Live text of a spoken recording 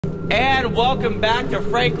And welcome back to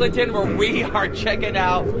Franklinton, where we are checking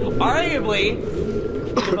out arguably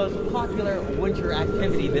the most popular winter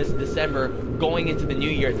activity this December going into the new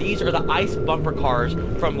year. These are the ice bumper cars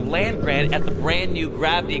from Land Grant at the brand new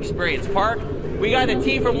Gravity Experience Park. We got a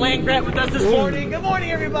team from Land Grant with us this morning. Good morning,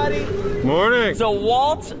 everybody. Morning. So,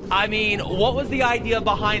 Walt, I mean, what was the idea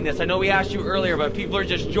behind this? I know we asked you earlier, but people are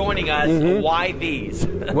just joining us. Why these?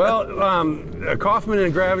 Well, Kaufman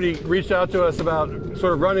and Gravity reached out to us about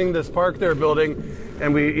sort of running this park they're building,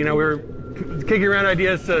 and we were kicking around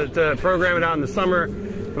ideas to program it out in the summer,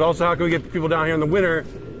 but also how can we get people down here in the winter?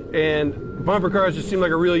 And bumper cars just seemed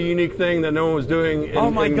like a really unique thing that no one was doing in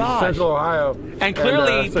Central Ohio. And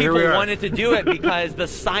clearly people wanted to do it because the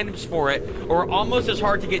signups for it were almost as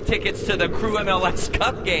hard to get tickets to the Crew MLS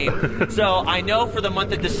Cup game. So I know for the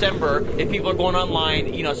month of December, if people are going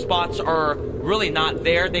online, spots are really not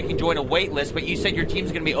there. They can join a wait list, but you said your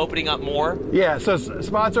team's going to be opening up more? Yeah, so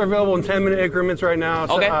spots are available in 10-minute increments right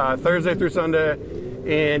now, Thursday through Sunday.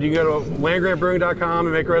 And you can go to landgrantbrewing.com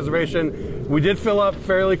and make a reservation. We did fill up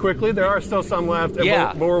fairly quickly. There are still some left.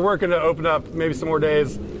 But we're working to open up maybe some more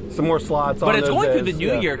days, some more slots. But it's going through the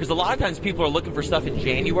new year, because a lot of times people are looking for stuff in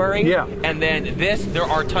January. Yeah. And then there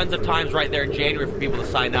are tons of times right there in January for people to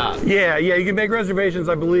sign up. Yeah, you can make reservations,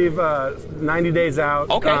 I believe, 90 days out.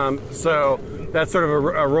 Okay. So that's sort of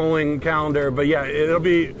a rolling calendar. But yeah,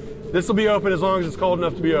 this will be open as long as it's cold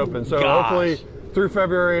enough to be open. So hopefully through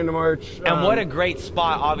February into March. And what a great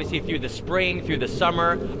spot, obviously, through the spring, through the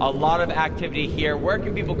summer. A lot of activity here. Where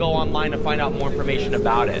can people go online to find out more information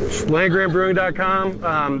about it?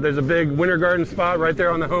 LandGrantBrewing.com. There's a big Wintergarden spot right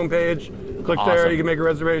there on the homepage. Click there. You can make a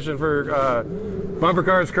reservation for bumper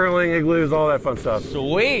cars, curling, igloos, all that fun stuff.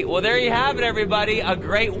 Sweet. Well, there you have it, everybody. A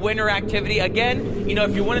great winter activity. Again,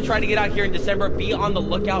 if you want to try to get out here in December, be on the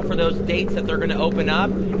lookout for those dates that they're going to open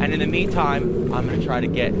up. And in the meantime, I'm going to try to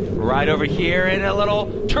get right over here in a little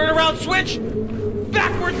turnaround switch.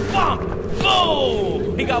 Backwards bump.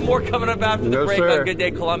 Boom. We got more coming up after the break on Good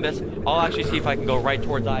Day Columbus. I'll actually see if I can go right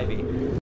towards Ivy.